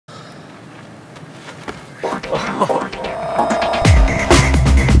Hey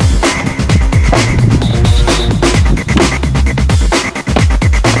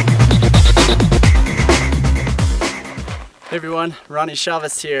everyone, Ronnie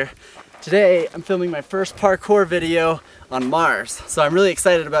Shalvis here. Today I'm filming my first parkour video on Mars. So I'm really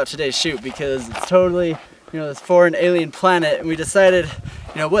excited about today's shoot because it's totally, this foreign alien planet, and we decided,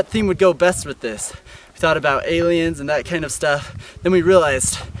 what theme would go best with this. We thought about aliens and that kind of stuff. Then we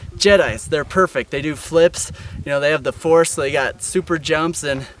realized Jedis, they're perfect. They do flips, they have the force, so they got super jumps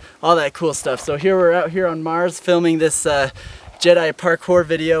and all that cool stuff. So here we're out here on Mars filming this Jedi parkour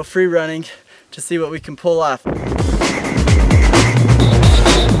video, free running, to see what we can pull off.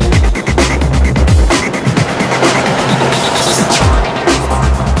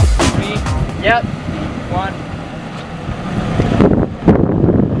 Yep. One.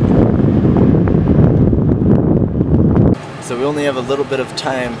 So we only have a little bit of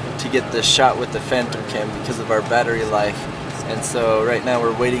time to get this shot with the Phantom Cam because of our battery life. And so right now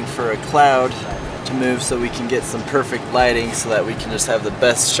we're waiting for a cloud to move so we can get some perfect lighting so that we can just have the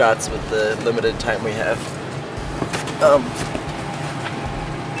best shots with the limited time we have.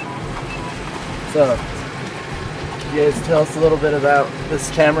 So, you guys tell us a little bit about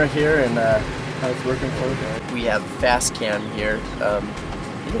this camera here and how it's working for you. We have fast cam here.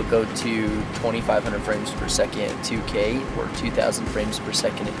 It'll go to 2500 frames per second at 2K or 2000 frames per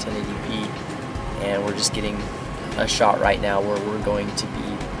second at 1080p. And we're just getting a shot right now where we're going to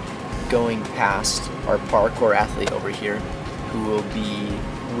be going past our parkour athlete over here who will be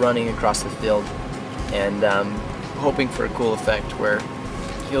running across the field, and hoping for a cool effect where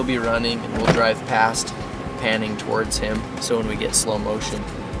he'll be running and we'll drive past, panning towards him, so when we get slow motion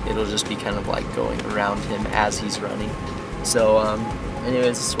it'll just be kind of like going around him as he's running. So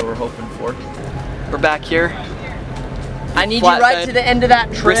anyways, this is what we're hoping for. We're back here. I need you right to the end of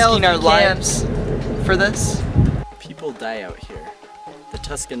that trail, risking our lives for this. People die out here. The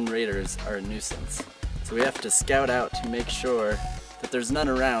Tusken Raiders are a nuisance. So we have to scout out to make sure that there's none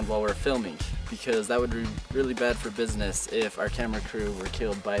around while we're filming, because that would be really bad for business if our camera crew were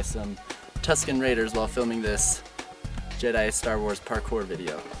killed by some Tusken Raiders while filming this Jedi Star Wars parkour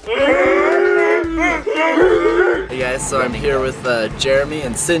video. Hey guys, so I'm here with Jeremy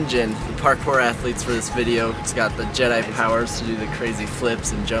and Sinjin, the parkour athletes for this video. It's got the Jedi powers to do the crazy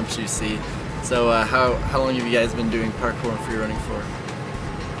flips and jumps you see. So how long have you guys been doing parkour and free running for?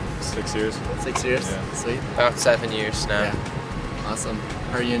 6 years. 6 years? Yeah. Sweet. About 7 years now. Yeah. Awesome.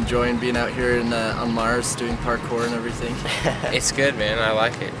 Are you enjoying being out here on Mars doing parkour and everything? It's good, man. I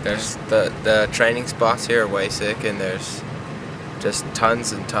like it. There's the training spots here are way sick, and there's just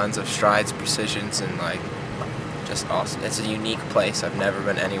tons and tons of strides, precisions, and like just awesome. It's a unique place. I've never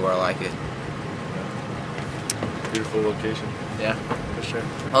been anywhere like it. Beautiful location. Yeah, for sure.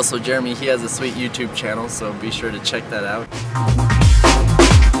 Also, Jeremy, he has a sweet YouTube channel, so be sure to check that out.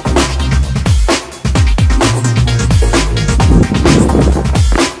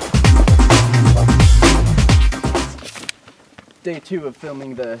 Day 2 of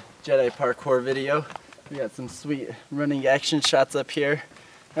filming the Jedi parkour video. We got some sweet running action shots up here.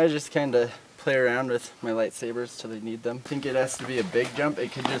 I just kind of play around with my lightsabers till they need them. I think it has to be a big jump.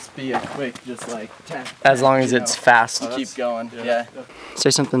 It could just be a quick, just like tap. As long as it's fast. Keep going. Yeah.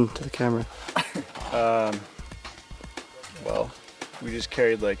 Say something to the camera. Well, we just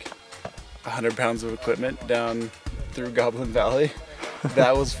carried like 100 pounds of equipment down through Goblin Valley.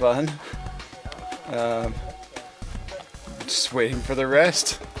 That was fun. Just waiting for the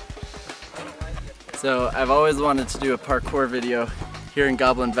rest. So I've always wanted to do a parkour video here in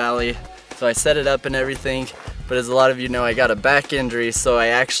Goblin Valley, so I set it up and everything, but as a lot of you know, I got a back injury, so I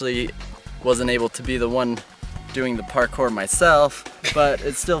actually wasn't able to be the one doing the parkour myself, but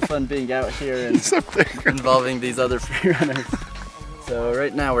it's still fun being out here and involving these other free runners. So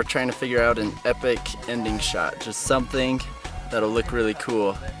right now we're trying to figure out an epic ending shot, just something that'll look really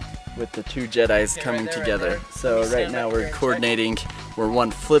cool with the two Jedis coming together. So right now we're coordinating where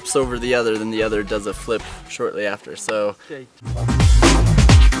one flips over the other, then the other does a flip shortly after. So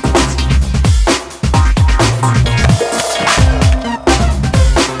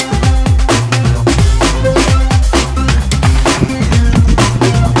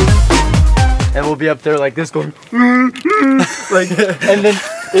and we'll be up there like this going like, and then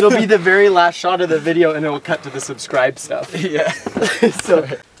it'll be the very last shot of the video and it will cut to the subscribe stuff. yeah. So